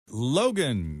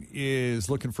Logan is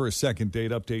looking for a second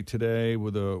date update today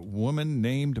with a woman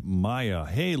named Maya.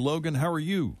 Hey, Logan, how are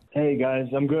you? Hey, guys.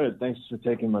 I'm good. Thanks for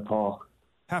taking my call.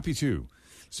 Happy to.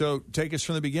 So take us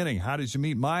from the beginning. How did you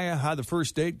meet Maya? How'd the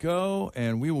first date go?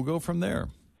 And we will go from there.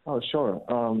 Oh, sure.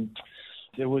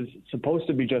 It was supposed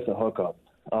to be just a hookup.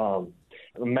 I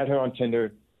met her on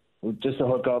Tinder. Just a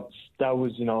hookup. That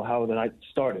was, how the night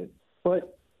started.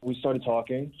 But we started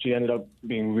talking. She ended up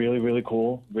being really, really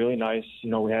cool, really nice.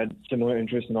 We had similar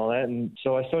interests and all that. And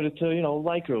so I started to,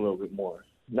 like her a little bit more.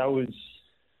 That was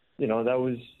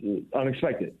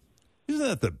unexpected. Isn't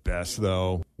that the best,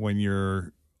 though, when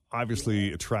you're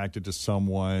obviously attracted to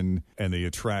someone and the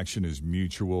attraction is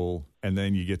mutual and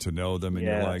then you get to know them and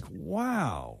you're like,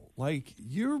 wow, like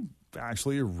you're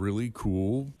actually a really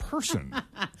cool person.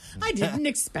 I didn't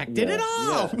expect it at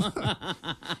all.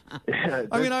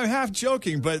 I mean, I'm half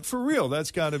joking, but for real,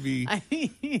 that's got to be...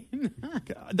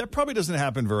 that probably doesn't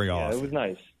happen very often. Yeah, it was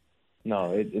nice.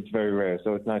 No, it's very rare,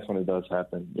 so it's nice when it does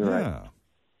happen. You're right.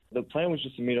 The plan was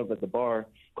just to meet up at the bar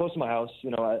close to my house.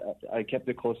 I kept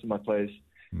it close to my place.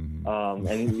 Mm-hmm.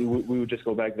 And we would just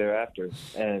go back there after.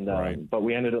 And but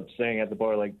we ended up staying at the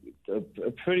bar like a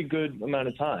pretty good amount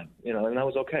of time, and that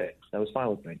was okay. That was fine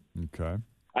with me. Okay.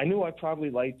 I knew I probably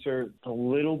liked her a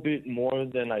little bit more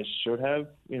than I should have,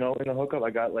 in a hookup. I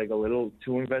got like a little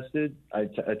too invested. I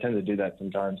tend to do that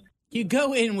sometimes. You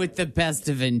go in with the best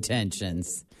of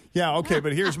intentions. Yeah, okay,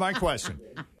 but here's my question.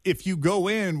 If you go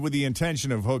in with the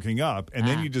intention of hooking up and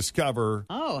then you discover,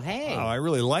 I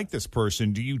really like this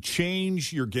person, do you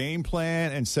change your game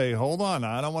plan and say, hold on,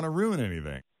 I don't want to ruin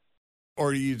anything?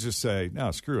 Or do you just say,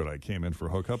 no, screw it, I came in for a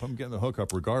hookup, I'm getting the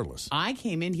hookup regardless? I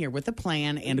came in here with a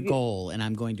plan and a goal, and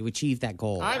I'm going to achieve that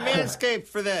goal. I manscaped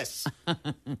for this.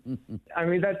 I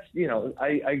mean, that's,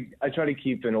 I try to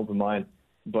keep an open mind.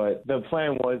 But the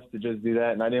plan was to just do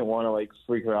that, and I didn't want to,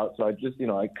 freak her out. So I just,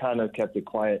 I kind of kept it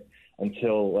quiet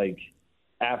until,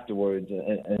 afterwards.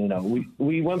 And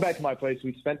we went back to my place.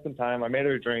 We spent some time. I made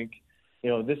her a drink,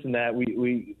 this and that.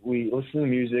 We listened to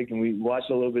music, and we watched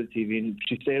a little bit of TV, and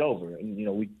she stayed over. And,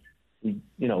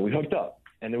 we hooked up,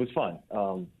 and it was fun. I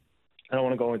don't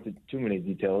want to go into too many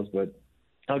details, but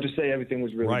I'll just say everything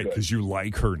was really good. Right, because you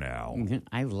like her now.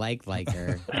 I like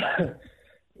her.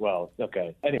 Well,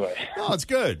 okay. Anyway. Oh, it's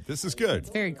good. This is good.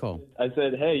 It's very cool. I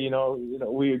said, hey,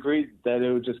 we agreed that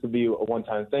it was just going to be a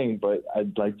one-time thing, but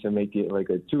I'd like to make it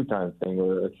like a two-time thing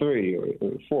or a three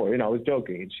or four. I was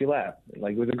joking, and she laughed. It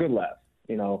was a good laugh.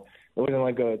 It wasn't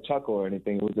like a chuckle or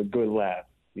anything. It was a good laugh,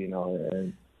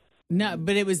 And no,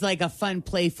 but it was like a fun,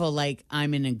 playful,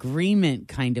 I'm in agreement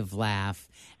kind of laugh,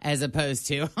 as opposed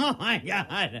to, oh my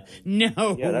God, no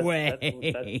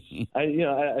way.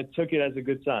 I took it as a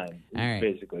good sign,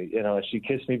 basically. She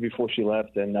kissed me before she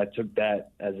left, and I took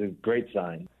that as a great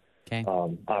sign,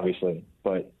 obviously.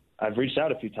 But I've reached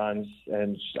out a few times,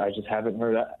 and I just haven't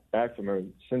heard back from her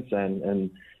since then,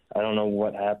 and I don't know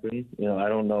what happened. I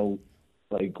don't know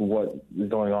what is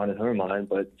going on in her mind,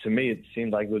 but to me it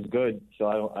seemed like it was good.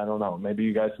 So I don't know. Maybe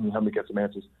you guys can help me get some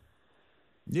answers.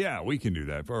 Yeah, we can do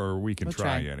that, or we can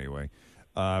try anyway.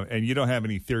 And you don't have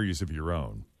any theories of your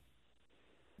own?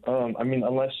 I mean,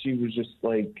 unless she was just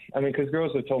because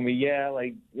girls have told me,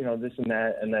 this and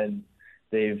that, and then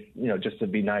they've, just to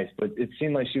be nice. But it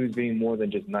seemed like she was being more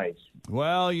than just nice.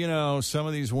 Well, some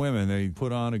of these women, they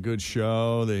put on a good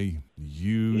show, they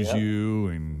use you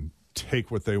and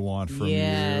take what they want from you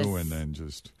and then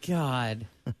just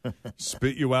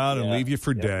spit you out and leave you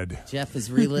for dead. Jeff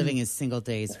is reliving his single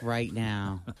days right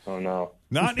now. Oh, no.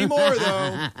 Not anymore,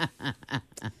 though.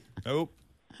 Nope.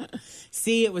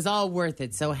 See, it was all worth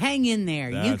it. So hang in there.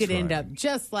 That's you could end right. up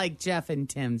just like Jeff and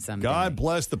Tim someday. God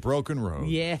bless the broken road.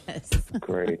 Yes.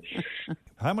 Great.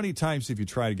 How many times have you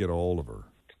tried to get a hold of her?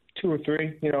 2 or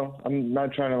 3. I'm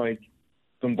not trying to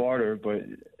bombard her, but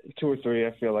 2 or 3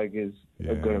 I feel like is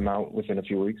a good amount within a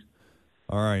few weeks.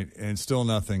 All right, and still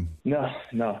nothing? No,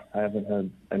 I haven't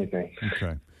heard anything.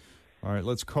 Okay. All right,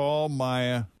 let's call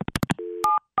Maya.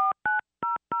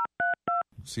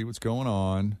 See what's going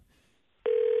on.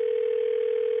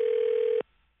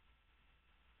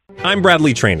 I'm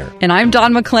Bradley Trainer. And I'm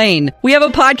Don McClain. We have a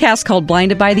podcast called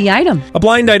Blinded by the Item. A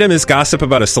blind item is gossip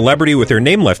about a celebrity with their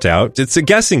name left out. It's a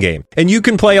guessing game, and you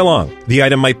can play along. The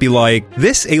item might be like,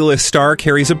 this A-list star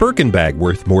carries a Birkin bag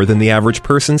worth more than the average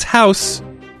person's house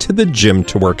to the gym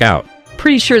to work out.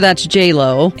 Pretty sure that's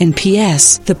J-Lo. And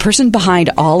P.S. the person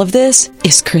behind all of this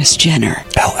is Kris Jenner,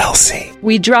 LLC.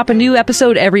 We drop a new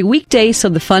episode every weekday so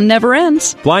the fun never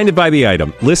ends. Blinded by the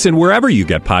Item. Listen wherever you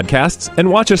get podcasts and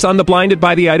watch us on the Blinded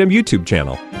by the Item YouTube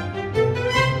channel.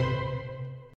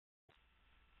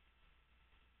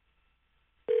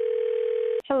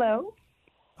 Hello. Hello.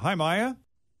 Hi, Maya.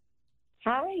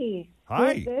 Hi.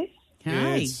 Hi. Who is this?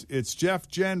 Hi. It's Jeff,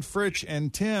 Jen, Fritch,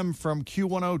 and Tim from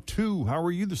Q102. How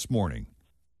are you this morning?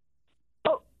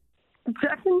 Oh,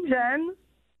 Jeff and Jen.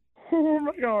 Oh,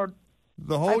 my God.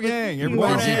 The whole gang.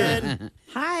 Everyone's here.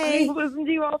 Hi. I've listened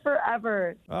to you all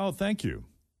forever. Oh, thank you.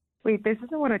 Wait, this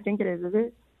isn't what I think it is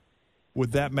it?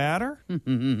 Would that matter?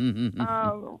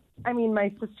 I mean,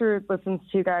 my sister listens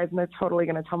to you guys, and they're totally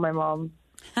going to tell my mom.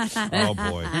 Oh,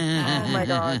 boy. Oh, my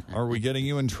God. Are we getting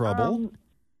you in trouble?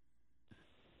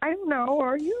 I don't know.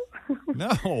 Are you? No,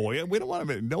 we don't want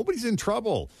to. Nobody's in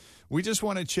trouble. We just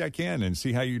want to check in and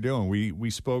see how you're doing.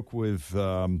 We spoke with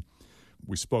Logan,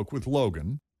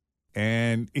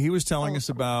 and he was telling us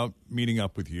about meeting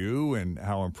up with you and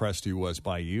how impressed he was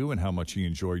by you and how much he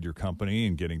enjoyed your company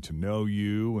and getting to know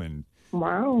you and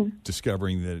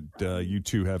discovering that you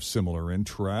two have similar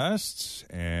interests.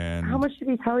 And how much did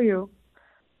he tell you?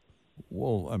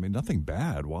 Well, I mean, nothing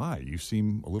bad. Why? You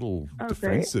seem a little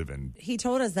defensive. Great. And he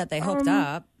told us that they hooked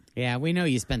up. Yeah, we know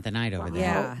you spent the night over there.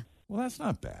 Yeah. Well, that's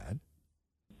not bad.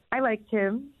 I liked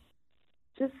him.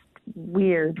 Just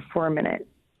weird for a minute.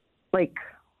 Like,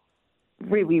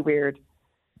 really weird.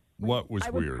 What was I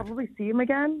would weird? probably see him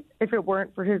again if it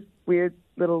weren't for his weird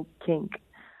little kink.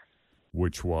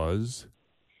 Which was?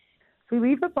 We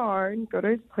leave the bar and go to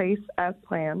his place as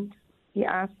planned. He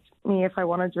asked me if I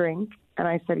want a drink, and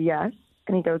I said yes,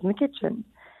 and he goes in the kitchen.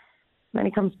 Then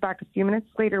he comes back a few minutes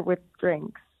later with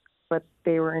drinks, but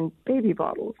they were in baby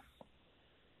bottles.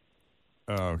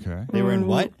 Okay. They were in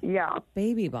what? Yeah.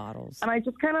 Baby bottles. And I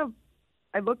just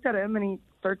I looked at him, and he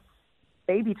starts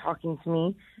baby talking to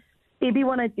me. Baby,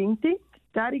 want a dink dink?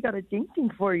 Daddy got a dink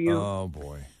dink for you. Oh,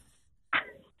 boy.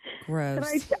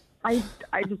 Gross. And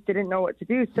I just didn't know what to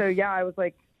do. So, yeah, I was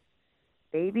like,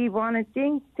 baby, want a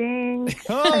dink dink?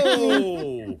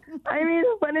 Oh! I mean,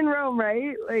 when in Rome,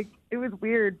 right? Like, it was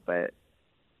weird, but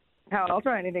hell, I'll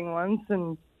try anything once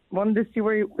and wanted to see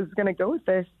where he was going to go with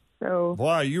this. So,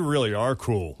 Wow, you really are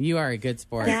cool. You are a good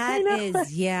sport. That is,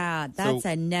 that's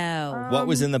a no. What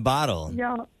was in the bottle?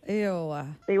 yeah, Ew.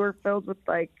 they were filled with,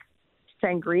 like,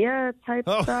 sangria type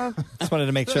stuff. Just wanted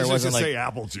to make sure it wasn't like say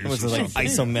apple juice. it wasn't or like something.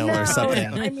 isomil or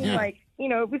something. I mean, like,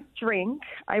 it was drink,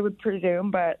 I would presume,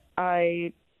 but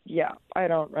I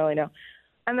don't really know.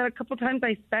 And then a couple times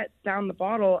I set down the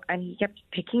bottle, and he kept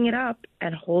picking it up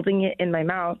and holding it in my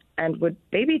mouth and would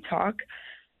baby talk,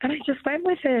 and I just went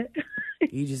with it.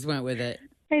 You just went with it.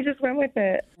 I just went with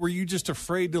it. Were you just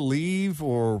afraid to leave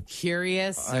or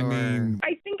Curious? I mean,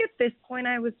 I think at this point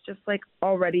I was just, like,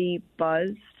 already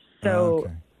buzzed. So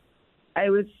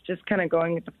I was just kind of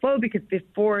going with the flow because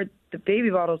before the baby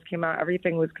bottles came out,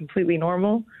 everything was completely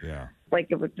normal. Yeah. Like,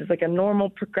 it was just like a normal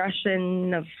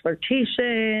progression of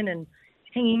flirtation and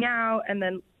hanging out. And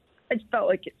then I just felt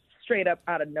like it straight up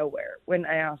out of nowhere when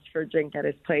I asked for a drink at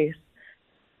his place.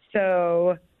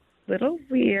 So, little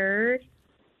weird.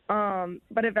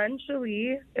 But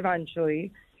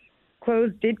eventually,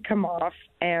 clothes did come off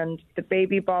and the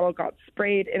baby bottle got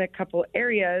sprayed in a couple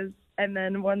areas. And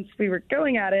then once we were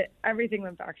going at it, everything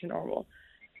went back to normal.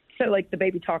 So, like, the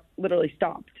baby talk literally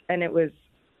stopped. And it was,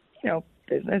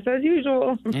 business as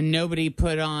usual. And nobody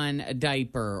put on a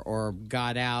diaper or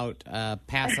got out a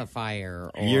pacifier.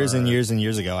 Or... Years and years and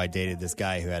years ago, I dated this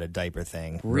guy who had a diaper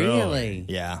thing. Really?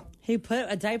 Yeah. He put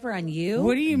a diaper on you?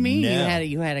 What do you mean No.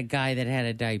 you had a guy that had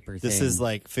a diaper thing? This is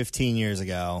like 15 years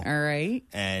ago. All right.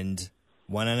 And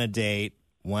went on a date,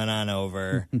 went on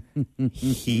over.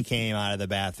 He came out of the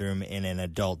bathroom in an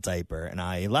adult diaper, and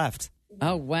I left.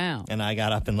 Oh, wow. And I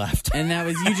got up and left. And that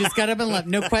was, you just got up and left.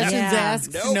 No questions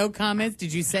asked, no comments.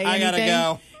 Did you say anything? I gotta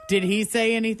go. Did he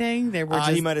say anything? There were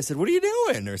just... He might have said, "What are you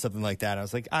doing?" or something like that. I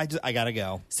was like, I gotta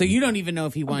go. So you don't even know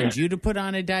if he wanted you to put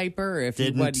on a diaper, or if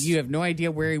you have no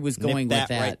idea where he was going with that.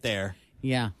 Right there.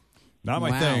 Yeah. Not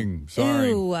my thing. Sorry.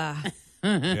 Ew.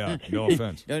 Yeah, no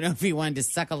offense. Don't know if he wanted to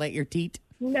suckle at your teat.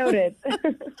 Noted.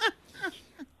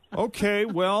 Okay,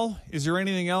 well, is there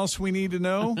anything else we need to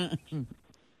know?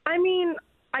 I mean,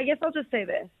 I guess I'll just say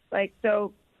this. Like,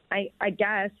 so I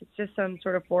guess it's just some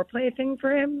sort of foreplay thing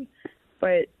for him.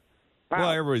 But, wow.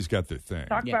 Well, everybody's got their thing.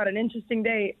 Talk about an interesting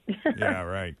date. Yeah,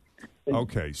 right.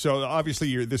 Okay, so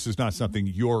obviously this is not something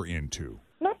you're into.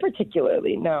 Not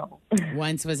particularly, no.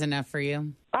 Once was enough for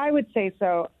you? I would say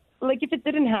so. Like, if it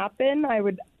didn't happen, I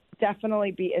would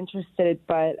definitely be interested.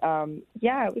 But,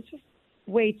 yeah, it was just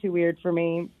way too weird for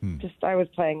me. I was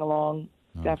playing along,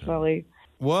 definitely.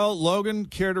 Well, Logan,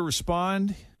 care to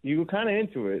respond? You were kind of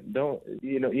into it.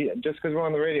 Just because we're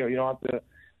on the radio, you don't have to,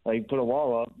 like, put a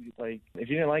wall up. Like, if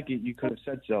you didn't like it, you could have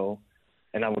said so,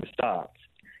 and I would have stopped.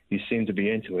 You seem to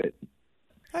be into it.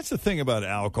 That's the thing about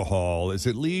alcohol is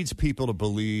it leads people to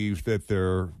believe that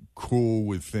they're cool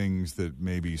with things that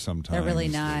maybe sometimes They're really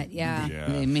not. Yeah.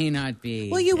 They may not be.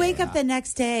 Well, you wake up the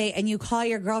next day and you call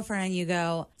your girlfriend and you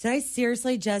go, did I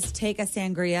seriously just take a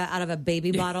sangria out of a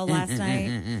baby bottle last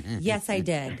night? Yes, I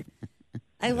did.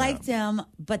 I liked him,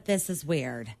 but this is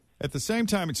weird. At the same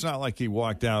time, it's not like he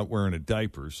walked out wearing a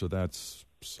diaper, so that's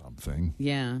something.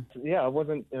 Yeah. Yeah, I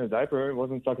wasn't in a diaper. It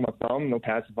wasn't sucking my thumb, no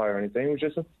pacifier or anything. It was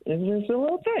just a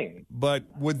little thing. But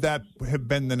would that have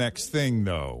been the next thing,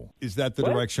 though? Is that the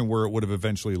direction where it would have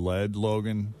eventually led,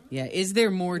 Logan? Yeah. Is there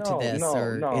more to this,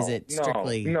 or is it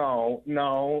strictly? No.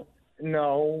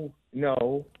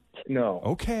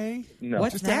 Okay. No.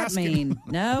 What's that mean?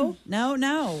 No.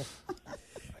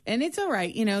 And it's all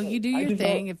right. You know, you do your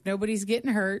thing. If nobody's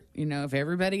getting hurt, you know, if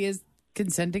everybody is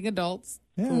consenting adults,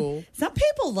 cool. Some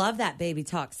people love that baby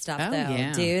talk stuff,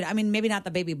 though, dude. I mean, maybe not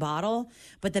the baby bottle,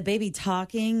 but the baby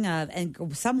talking. And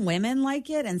some women like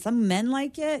it and some men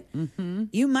like it. Mm-hmm.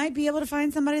 You might be able to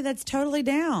find somebody that's totally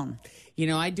down. You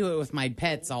know, I do it with my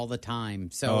pets all the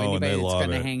time. So anybody that's going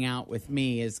to hang out with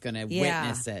me is going to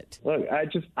witness it. Look,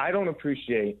 I don't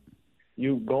appreciate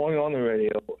you going on the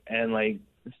radio and, like,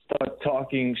 start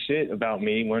talking shit about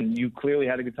me when you clearly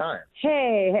had a good time.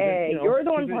 Hey, you're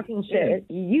the one talking shit.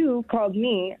 You called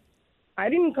me. I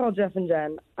didn't call Jeff and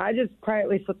Jen. I just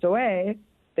quietly slipped away.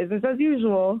 Business as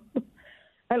usual.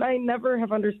 And I never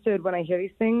have understood when I hear these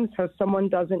things how someone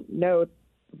doesn't know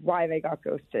why they got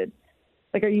ghosted.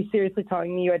 Like, are you seriously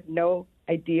telling me you had no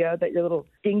idea that your little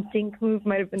dink move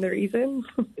might have been the reason?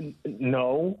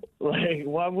 No. Like,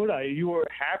 why would I? You were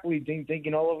happily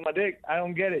dinking all over my dick. I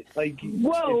don't get it. Like,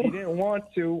 whoa. If you didn't want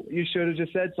to, you should have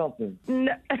just said something.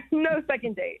 No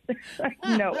second date.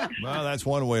 No. Well, that's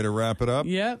one way to wrap it up.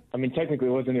 Yep. I mean, technically,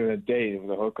 it wasn't even a date. It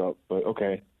was a hookup, but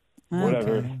okay.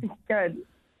 Whatever. Good.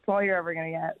 It's all you're ever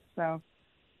going to get, so.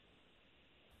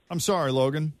 I'm sorry,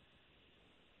 Logan.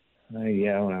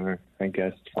 Yeah, whatever. I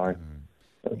guess it's fine.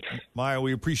 Maya,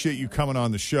 we appreciate you coming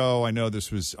on the show. I know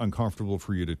this was uncomfortable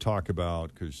for you to talk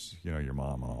about because, you know, your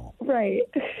mom and all. Right.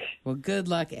 Well, good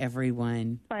luck,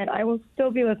 everyone. Fine. I will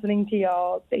still be listening to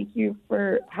y'all. Thank you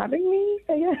for having me,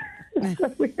 I guess. It's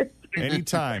so weird.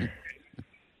 Anytime.